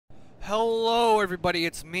Hello everybody,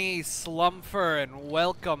 it's me, Slumfer, and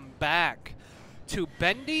welcome back to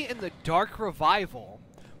Bendy in the Dark Revival.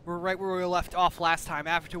 We're right where we left off last time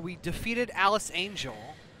after we defeated Alice Angel,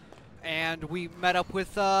 and we met up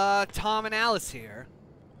with Tom and Alice here.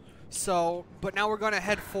 So, but now we're going to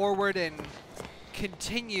head forward and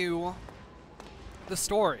continue the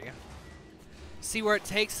story. See where it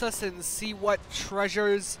takes us and see what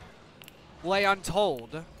treasures lay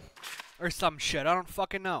untold. Or some shit, I don't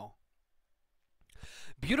fucking know.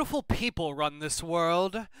 Beautiful people run this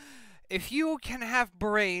world. If you can have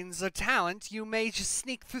brains or talent, you may just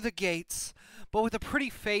sneak through the gates. But with a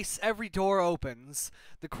pretty face, every door opens.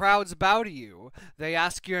 The crowds bow to you. They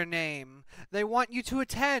ask your name. They want you to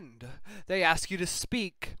attend. They ask you to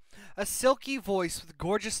speak. A silky voice with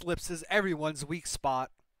gorgeous lips is everyone's weak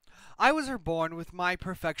spot. I was reborn with my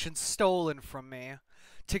perfection stolen from me.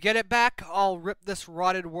 To get it back, I'll rip this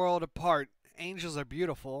rotted world apart. Angels are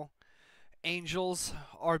beautiful. Angels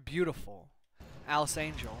are beautiful. Alice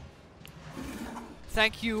Angel.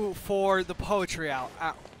 Thank you for the poetry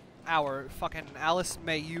hour. Fucking Alice,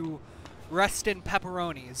 may you rest in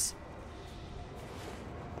pepperonis.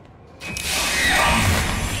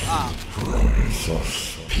 Promise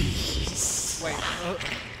us peace. Wait.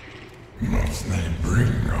 Must they bring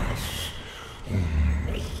us only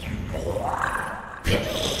more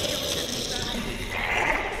peace?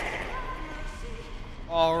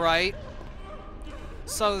 Alright.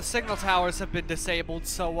 So the signal towers have been disabled,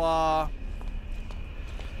 so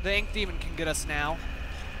the Ink Demon can get us now.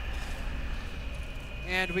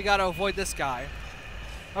 And we gotta avoid this guy.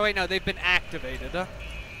 Oh wait, no, they've been activated.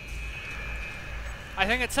 I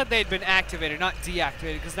think it said they'd been activated, not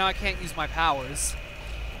deactivated, because now I can't use my powers.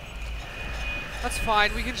 That's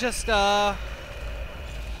fine, we can just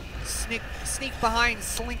sneak behind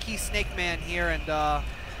Slinky Snake Man here and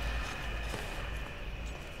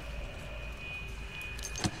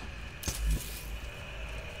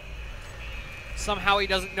somehow he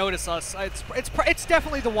doesn't notice us. It's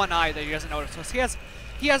definitely the one eye that he doesn't notice us.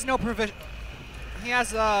 He has no provision. He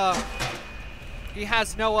has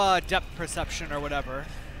no depth perception or whatever.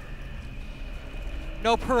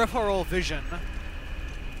 No peripheral vision.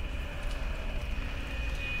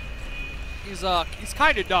 He's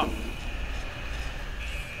kind of dumb.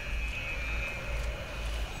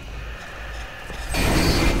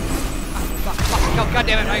 Fuck, no, God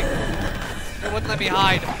damn it! It wouldn't let me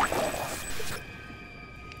hide.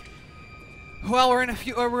 Well,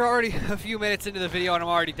 we're already a few minutes into the video and I'm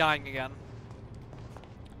already dying again.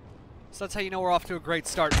 So that's how you know we're off to a great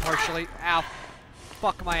start, partially. Ow.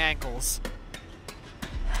 Fuck my ankles.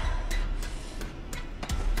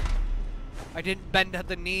 I didn't bend at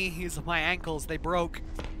the knees of my ankles, they broke.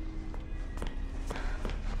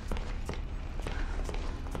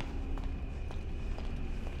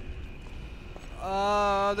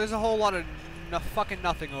 There's a whole lot of fucking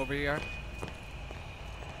nothing over here.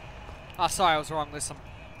 Ah, sorry, I was wrong. There's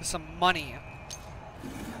some money.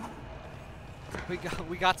 We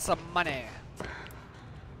got some money.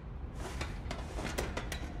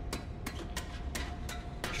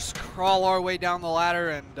 Just crawl our way down the ladder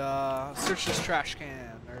and search this trash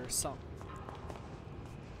can or something.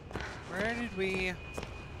 Where did we?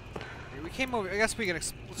 We came over. I guess we can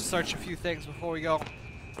search a few things before we go.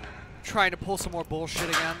 Trying to pull some more bullshit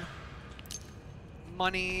again.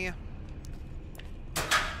 Money.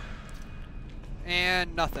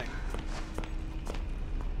 And nothing.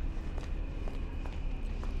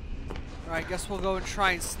 Alright, guess we'll go and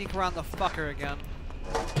try and sneak around the fucker again.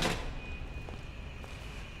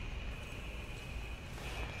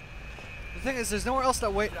 The thing is, there's nowhere else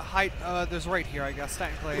that hide. There's right here, I guess,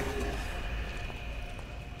 technically.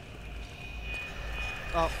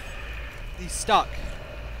 Oh. He's stuck.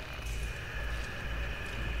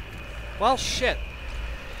 Well, shit.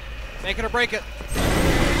 Make it or break it.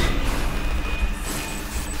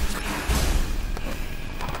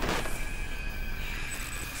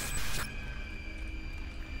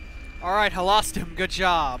 Alright, I lost him. Good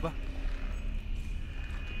job.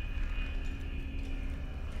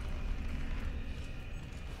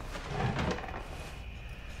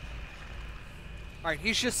 Alright,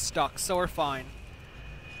 he's just stuck, so we're fine.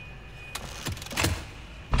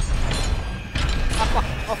 Ah, fuck.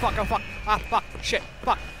 Oh, fuck. Oh, fuck. Ah, fuck. Shit.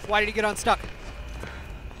 Fuck. Why did he get unstuck?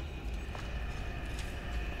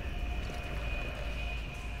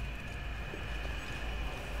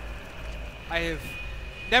 I have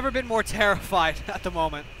never been more terrified at the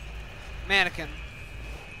moment. Mannequin.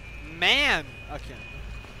 Man-akin.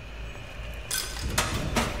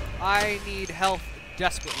 I need health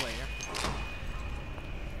desperately.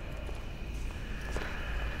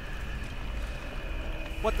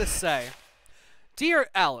 what this say. Dear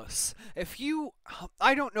Alice,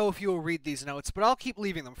 I don't know if you will read these notes, but I'll keep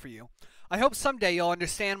leaving them for you. I hope someday you'll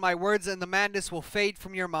understand my words and the madness will fade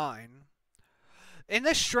from your mind. In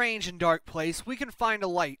this strange and dark place, we can find a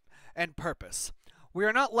light and purpose. We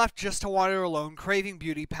are not left just to wander alone, craving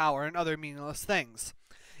beauty, power, and other meaningless things.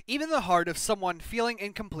 Even the heart of someone feeling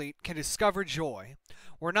incomplete can discover joy.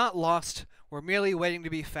 We're not lost, we're merely waiting to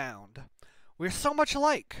be found. We're so much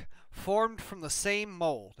alike, formed from the same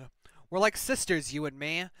mold. We're like sisters, you and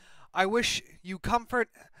me. I wish you comfort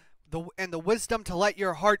and the wisdom to let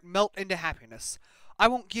your heart melt into happiness. I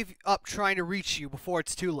won't give up trying to reach you before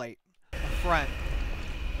it's too late. A friend.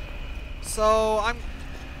 So, I'm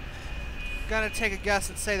gonna take a guess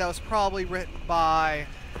and say that was probably written by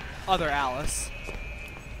other Alice.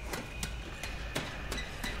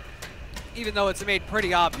 Even though it's made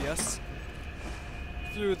pretty obvious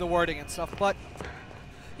through the wording and stuff, but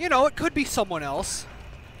you know, it could be someone else.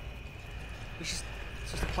 It's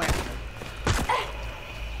just a plan.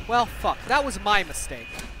 Well, fuck. That was my mistake.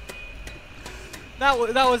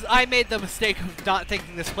 I made the mistake of not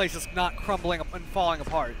thinking this place is not crumbling up and falling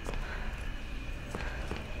apart.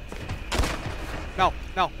 No,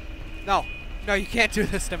 no, no, no, you can't do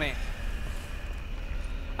this to me.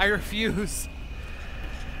 I refuse.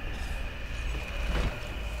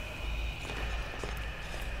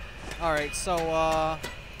 Alright, so,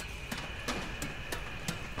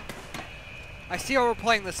 I see how we're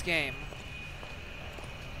playing this game.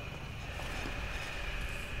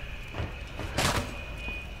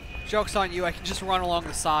 Joke's on you, I can just run along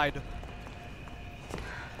the side.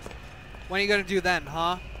 What are you gonna do then,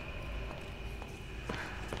 huh?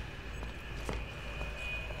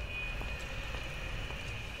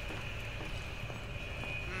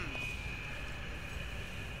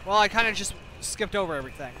 Well, I kinda just skipped over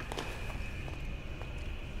everything.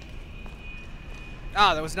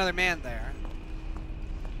 Ah, there was another man there.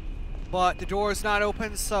 But the door is not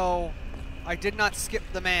open, so I did not skip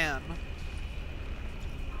the man.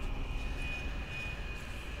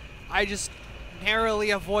 I just narrowly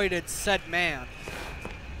avoided said man.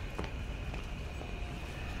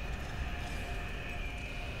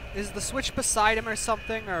 Is the switch beside him or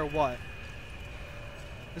something, or what?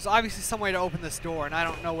 There's obviously some way to open this door, and I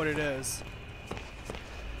don't know what it is.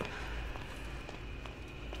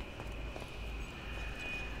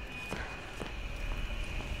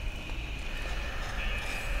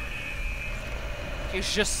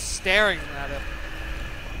 He's just staring at it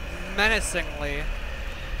menacingly.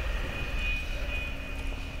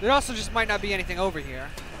 There also just might not be anything over here.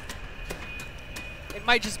 It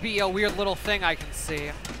might just be a weird little thing I can see.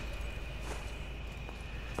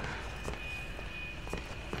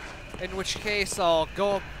 In which case, I'll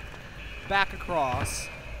go back across.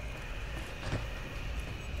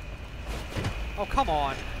 Oh, come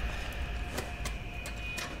on.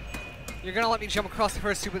 You're gonna let me jump across the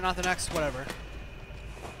first two, but not the next, whatever.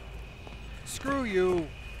 Screw you.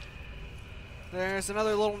 There's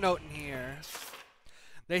another little note in here.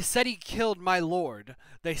 They said he killed my lord.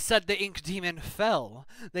 They said the ink demon fell.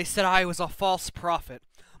 They said I was a false prophet.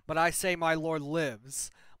 But I say my lord lives.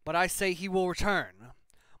 But I say he will return.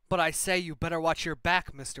 But I say you better watch your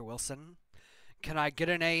back, Mr. Wilson. Can I get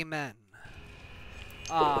an amen?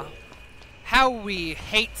 How we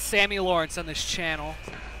hate Sammy Lawrence on this channel.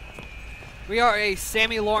 We are a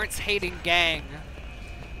Sammy Lawrence hating gang.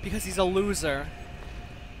 Because he's a loser.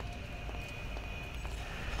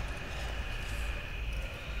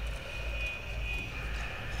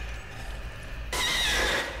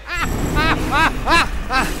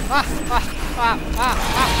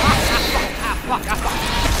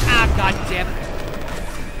 Ah, god damn it.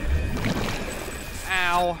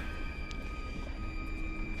 Ow.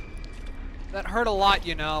 That hurt a lot,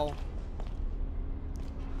 you know.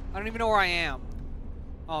 I don't even know where I am.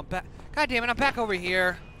 Oh, I'm back. God damn it, I'm back over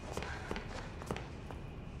here.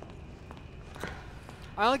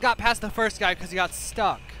 I only got past the first guy because he got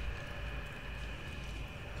stuck.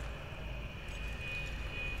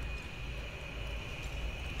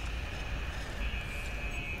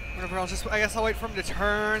 Whatever, I guess I'll wait for him to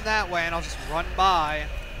turn that way and I'll just run by.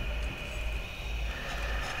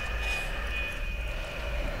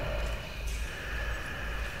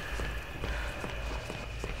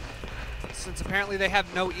 Since apparently they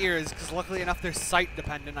have no ears, because luckily enough they're sight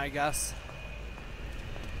dependent, I guess.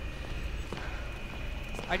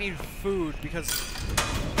 I need food because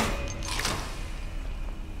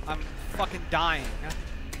I'm fucking dying.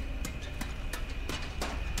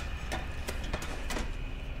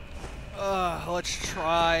 Let's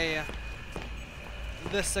try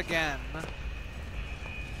this again.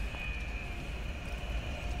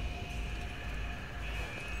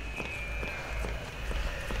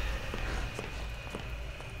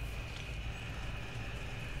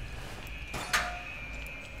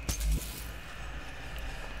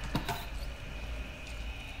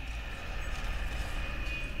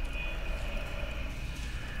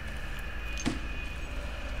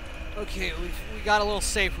 Okay, we got a little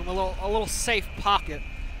safe room, a little safe pocket.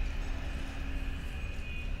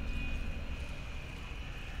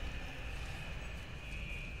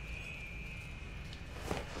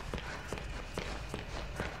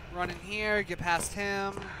 Run in here, get past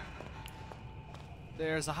him.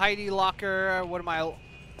 There's a Heidi locker. What am I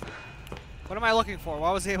looking for?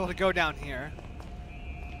 Why was I able to go down here?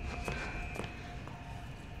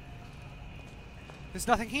 There's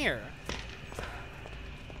nothing here.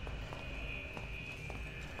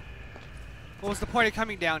 What was the point of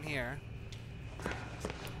coming down here?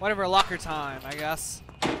 Whatever, locker time, I guess.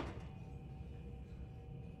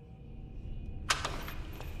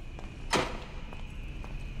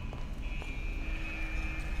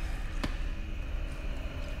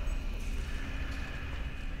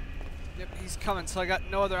 Yep, he's coming, so I got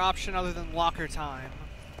no other option other than locker time.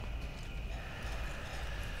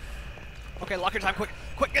 Okay, locker time, quick!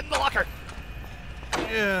 Quick, get in the locker!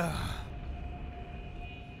 Yeah.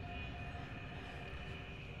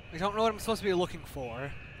 I don't know what I'm supposed to be looking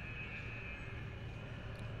for.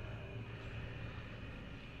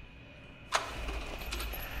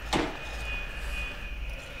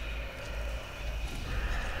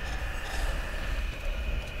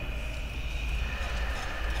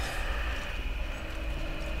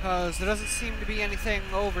 Because there doesn't seem to be anything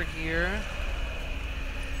over here.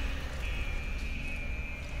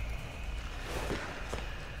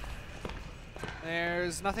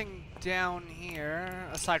 There's nothing down here,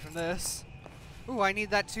 aside from this. Ooh, I need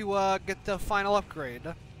that to get the final upgrade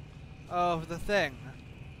of the thing.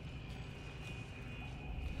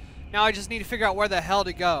 Now I just need to figure out where the hell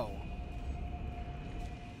to go.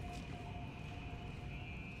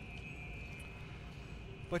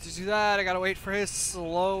 But to do that, I gotta wait for his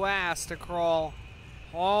slow ass to crawl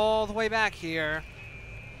all the way back here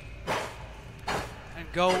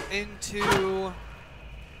and go into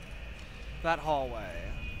that hallway.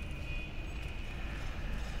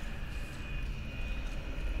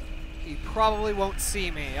 He probably won't see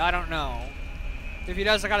me. I don't know. If he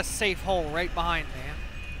does, I got a safe hole right behind me.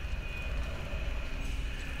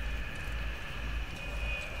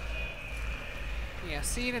 Yeah,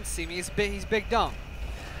 see, he didn't see me. He's big dumb.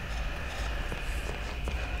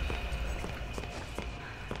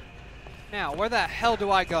 Now, where the hell do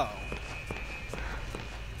I go?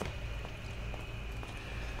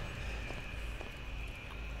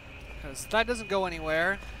 Because that doesn't go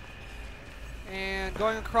anywhere. And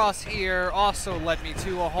going across here also led me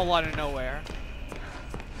to a whole lot of nowhere.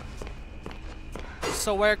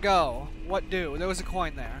 So where go? What do? There was a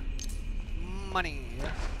coin there. Money.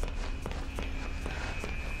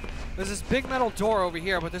 There's this big metal door over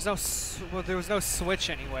here, but there's no there was no switch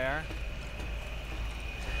anywhere.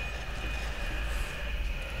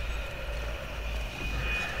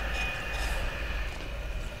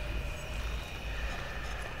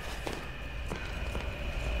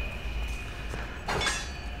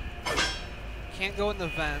 Can't go in the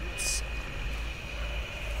vents.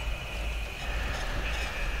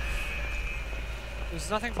 There's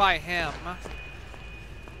nothing by him.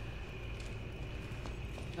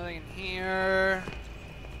 Nothing in here.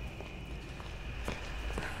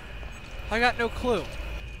 I got no clue.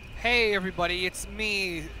 Hey everybody, it's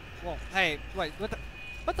me. Well, hey, wait,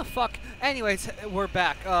 what the fuck? Anyways, we're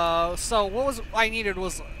back. So what I needed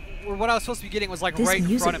was, what I was supposed to be getting was like right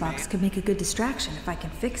in front of me. This music box could make a good distraction if I can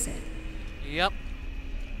fix it. Yep.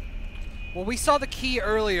 Well, we saw the key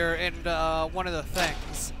earlier in one of the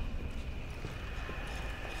things.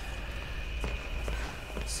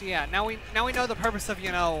 So yeah, now we know the purpose of,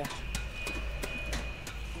 you know,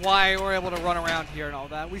 why we're able to run around here and all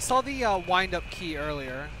that. We saw the wind-up key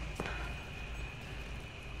earlier.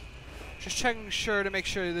 Just checking to make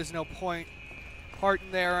sure there's no part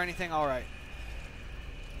in there or anything. All right.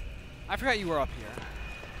 I forgot you were up here.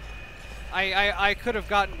 I could have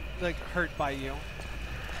gotten like hurt by you.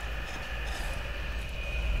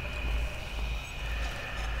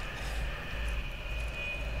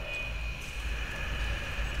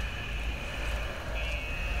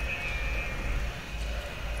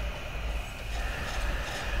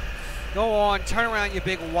 Go on, turn around, you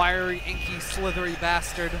big wiry, inky, slithery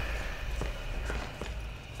bastard.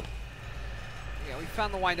 Yeah, we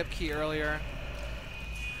found the wind-up key earlier.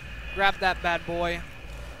 Grab that bad boy.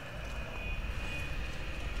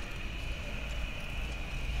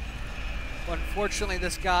 But unfortunately,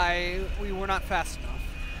 this guy, we were not fast enough.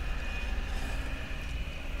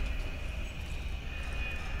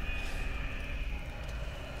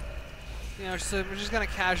 You know, so we're just gonna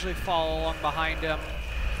casually follow along behind him.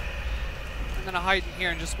 I'm gonna hide in here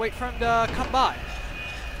and just wait for him to come by.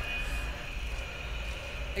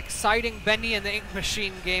 exciting Bendy and the Ink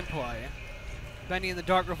Machine gameplay. Bendy and the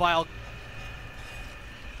Dark Revile.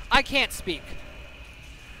 I can't speak.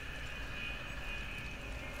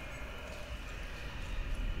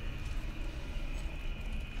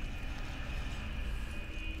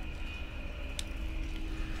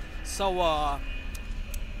 So,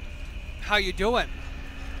 how you doing?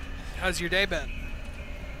 How's your day been?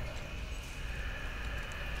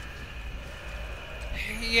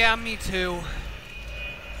 Yeah, me too.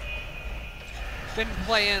 Been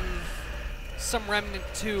playing some Remnant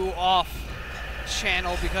 2 off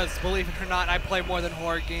channel because, believe it or not, I play more than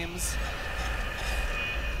horror games.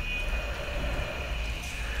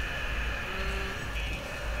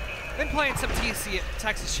 Been playing some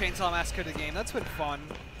Texas Chainsaw Massacre the game. That's been fun.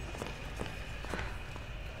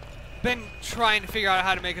 Been trying to figure out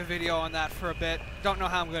how to make a video on that for a bit. Don't know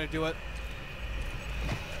how I'm going to do it.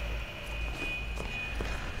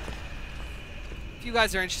 If you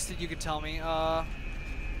guys are interested, you could tell me.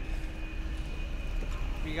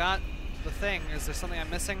 We got the thing. Is there something I'm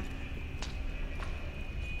missing?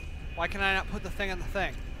 Why can I not put the thing on the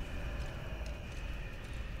thing?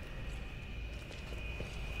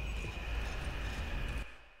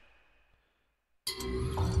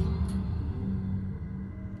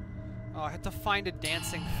 Oh, I have to find a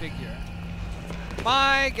dancing figure.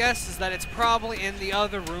 My guess is that it's probably in the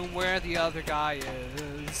other room where the other guy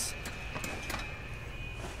is.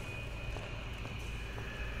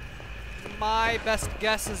 My best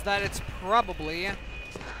guess is that it's probably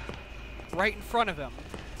right in front of him.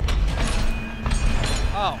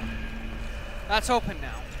 Oh. That's open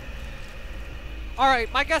now.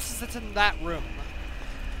 Alright, my guess is it's in that room.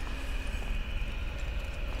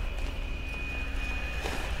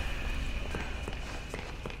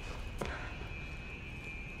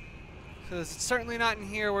 Because it's certainly not in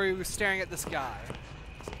here where he was staring at this guy.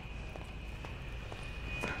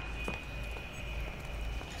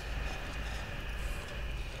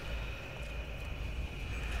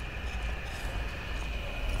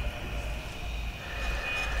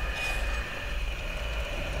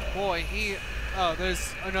 Boy, oh,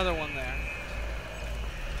 there's another one there.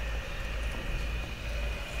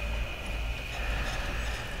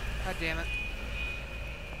 God damn it.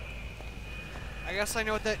 I guess I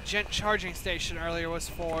know what that gent charging station earlier was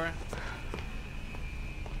for.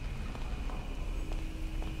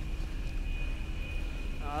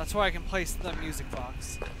 That's where I can place the music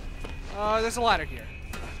box. There's a ladder here.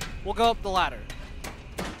 We'll go up the ladder.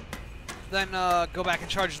 Then go back and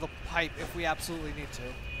charge the pipe if we absolutely need to.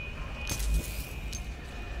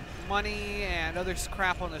 Money and other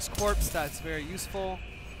crap on this corpse, that's very useful.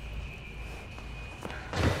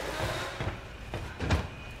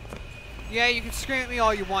 Yeah, you can scream at me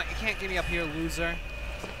all you want. You can't get me up here, loser.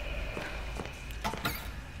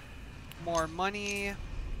 More money.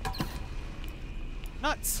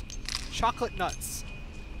 Nuts. Chocolate nuts.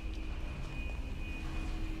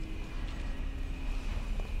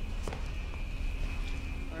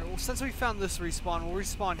 Alright, well, since we found this respawn, we'll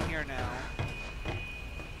respawn here now.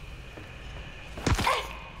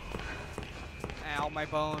 Ow, my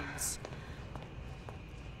bones.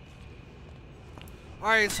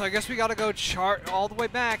 Alright, so I guess we gotta go all the way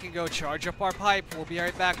back and go charge up our pipe. We'll be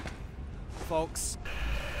right back, folks.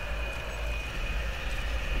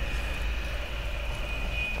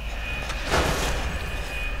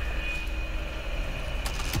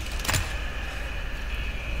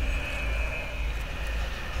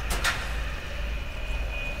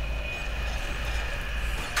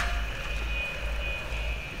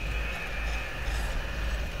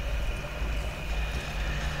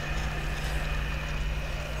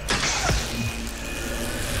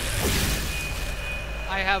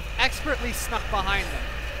 I have expertly snuck behind them.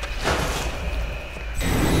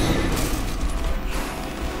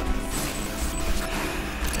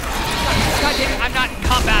 God damn it, I'm not in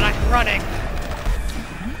combat, I'm running.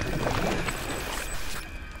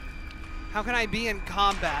 How can I be in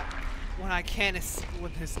combat when I can't,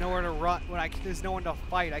 when there's nowhere to run, when there's no one to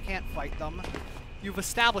fight? I can't fight them. You've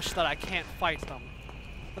established that I can't fight them.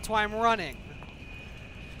 That's why I'm running.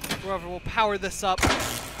 Whoever will power this up.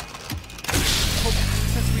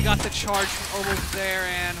 Since we got the charge from over there,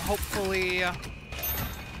 and hopefully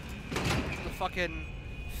the fucking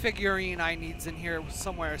figurine I need's in here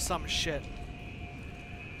somewhere or some shit.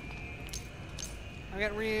 I'm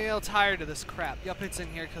getting real tired of this crap. Yup, it's in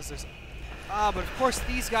here because there's... but of course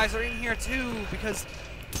these guys are in here too, because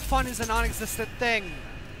fun is a non-existent thing.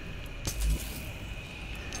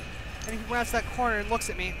 And if he rounds that corner and looks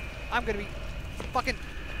at me, I'm gonna be fucking...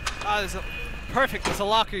 perfect, there's a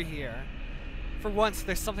locker here. For once,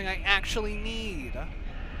 there's something I actually need.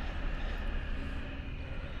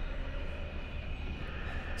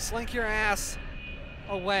 Slink your ass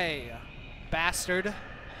away, bastard.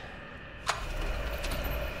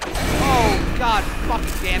 Oh, God, fucking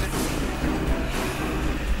damn it.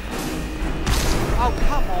 Oh,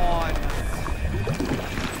 come on.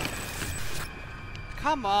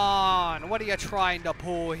 Come on. What are you trying to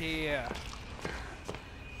pull here?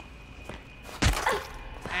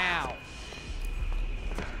 Ow.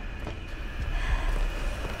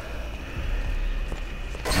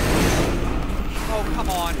 Oh, come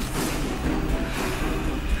on.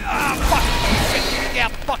 Ah, fuck. Yeah,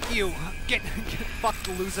 fuck you. Get fucked,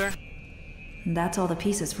 loser. That's all the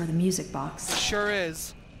pieces for the music box. Sure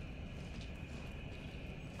is.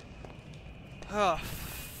 Ugh,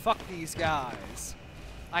 fuck these guys.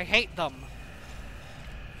 I hate them.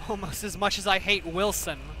 Almost as much as I hate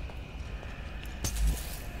Wilson.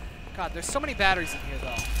 God, there's so many batteries in here,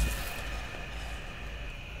 though.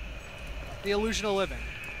 The illusion of living.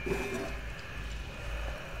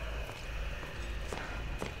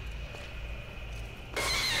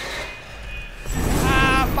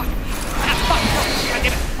 Ah, fuck. Ah, fuck. God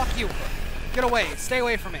damn it. Fuck you. Get away. Stay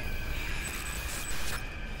away from me.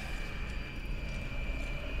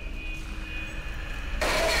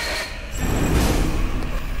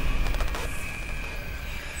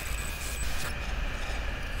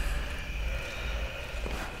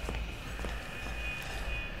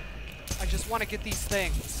 I want to get these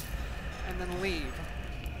things and then leave.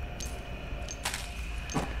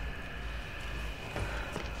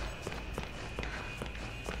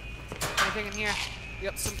 Anything in here?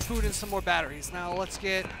 Yep, some food and some more batteries. Now let's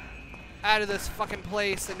get out of this fucking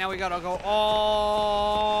place, and now we gotta go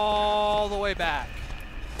all the way back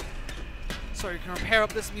so you can repair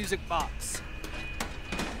up this music box.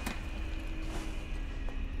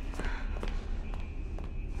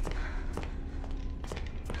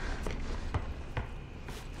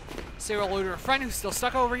 Serial looter, a friend who's still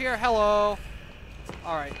stuck over here. Hello.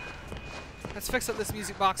 Alright. Let's fix up this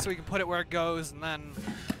music box so we can put it where it goes, and then...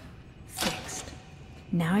 Fixed.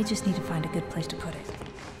 Now I just need to find a good place to put it.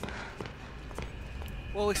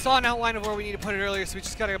 Well, we saw an outline of where we need to put it earlier, so we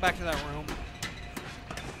just gotta go back to that room.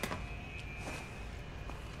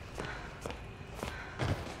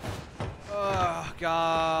 Oh,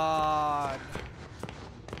 God.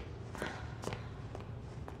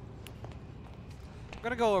 I'm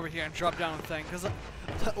gonna go over here and drop down the thing, because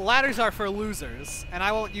ladders are for losers, and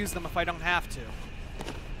I won't use them if I don't have to.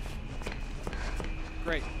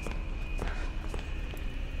 Great.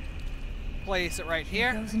 Place it right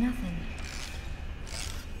here. There goes nothing.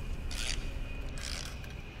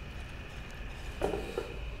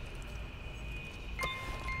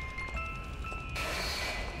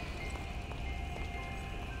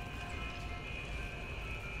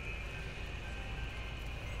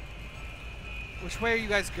 Which way are you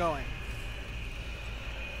guys going?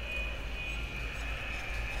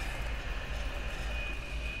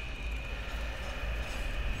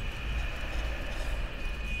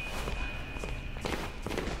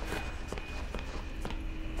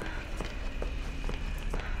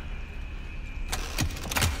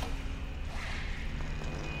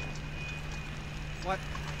 What?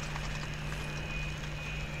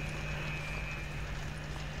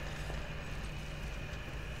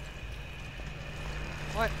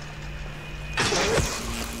 What?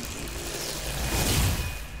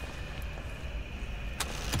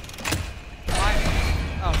 Why?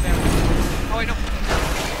 Oh, there we go. Oh, wait, no.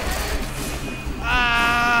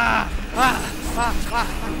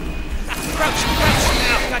 Crouch, crouch.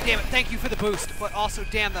 Ow, God damn it. Thank you for the boost, but also,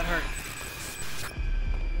 damn, that hurt.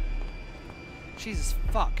 Jesus,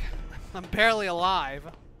 fuck. I'm barely alive.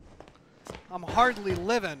 I'm hardly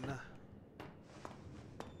living.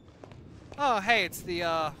 Oh, hey, it's the,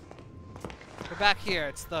 we're back here.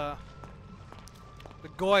 It's the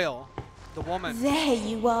Goyle, the woman. There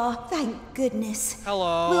you are, thank goodness.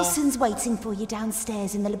 Hello. Wilson's waiting for you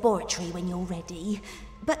downstairs in the laboratory when you're ready.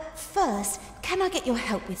 But first, can I get your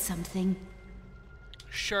help with something?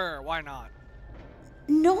 Sure, why not?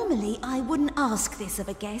 Normally, I wouldn't ask this of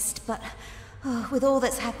a guest, but with all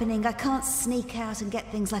that's happening, I can't sneak out and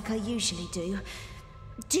get things like I usually do.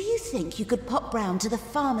 Do you think you could pop round to the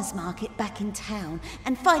farmer's market back in town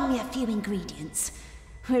and find me a few ingredients?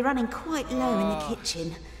 We're running quite low in the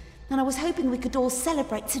kitchen, and I was hoping we could all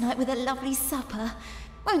celebrate tonight with a lovely supper.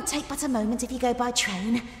 Won't take but a moment if you go by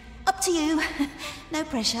train. Up to you. No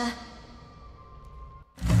pressure.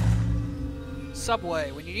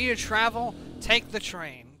 Subway. When you need to travel, take the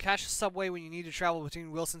train. Catch the subway when you need to travel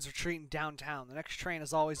between Wilson's Retreat and downtown. The next train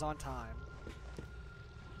is always on time.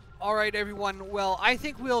 Alright, everyone. Well, I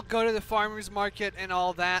think we'll go to the farmer's market and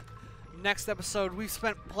all that next episode. We've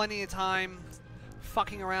spent plenty of time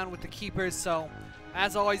fucking around with the keepers. So,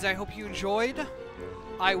 as always, I hope you enjoyed.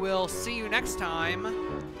 I will see you next time.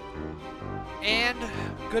 And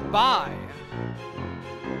goodbye.